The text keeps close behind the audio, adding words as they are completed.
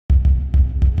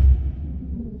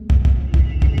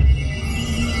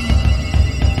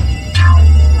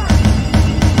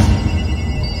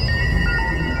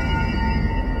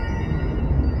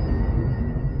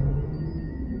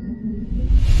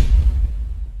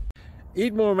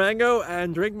Eat more mango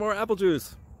and drink more apple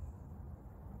juice.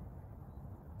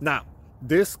 Now,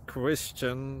 this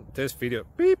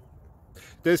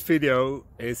video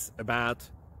is about,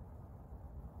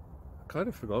 I kind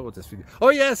of forgot what this video. Oh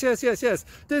yes.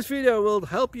 This video will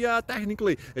help you out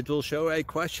technically. It will show a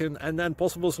question and then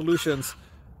possible solutions.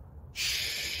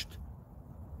 Shh.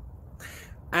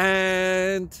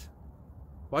 And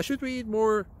why should we eat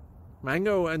more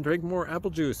mango and drink more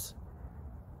apple juice?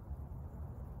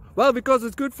 Well, because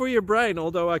it's good for your brain,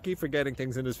 although I keep forgetting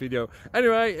things in this video.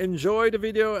 Anyway, enjoy the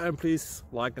video and please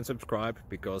like and subscribe,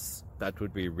 because that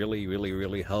would be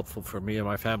really helpful for me and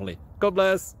my family. God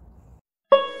bless!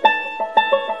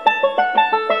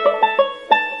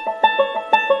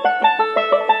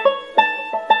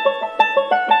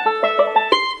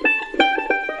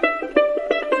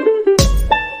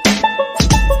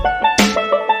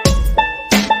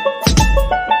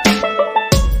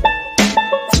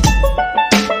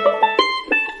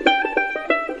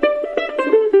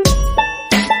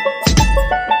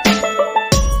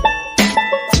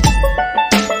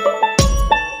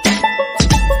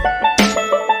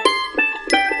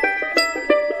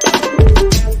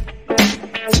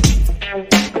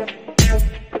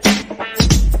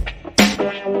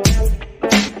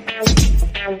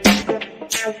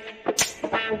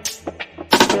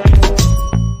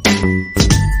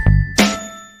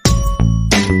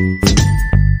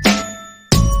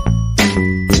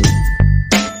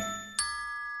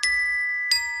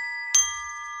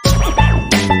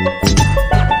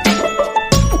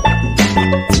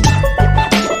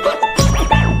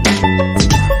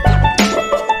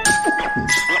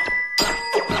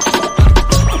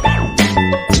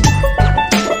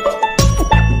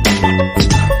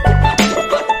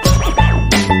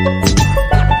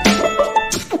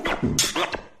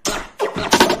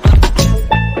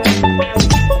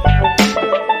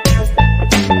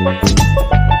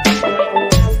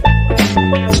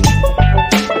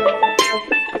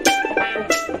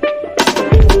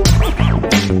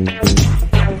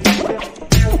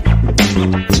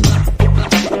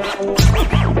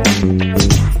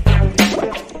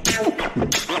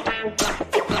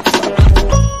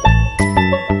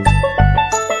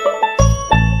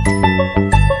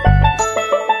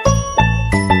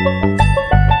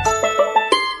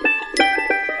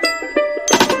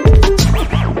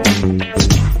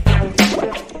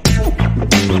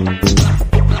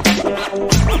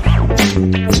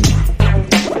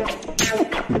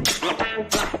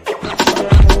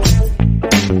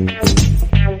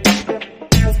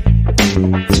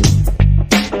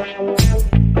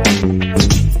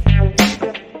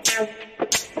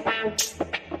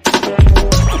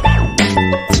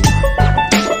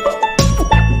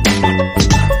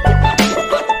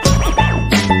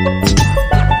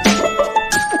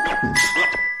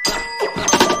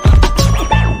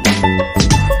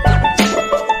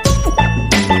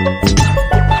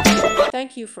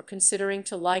 Thank you for considering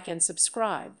to like and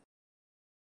subscribe.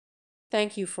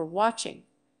 Thank you for watching,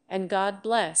 and God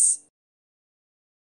bless.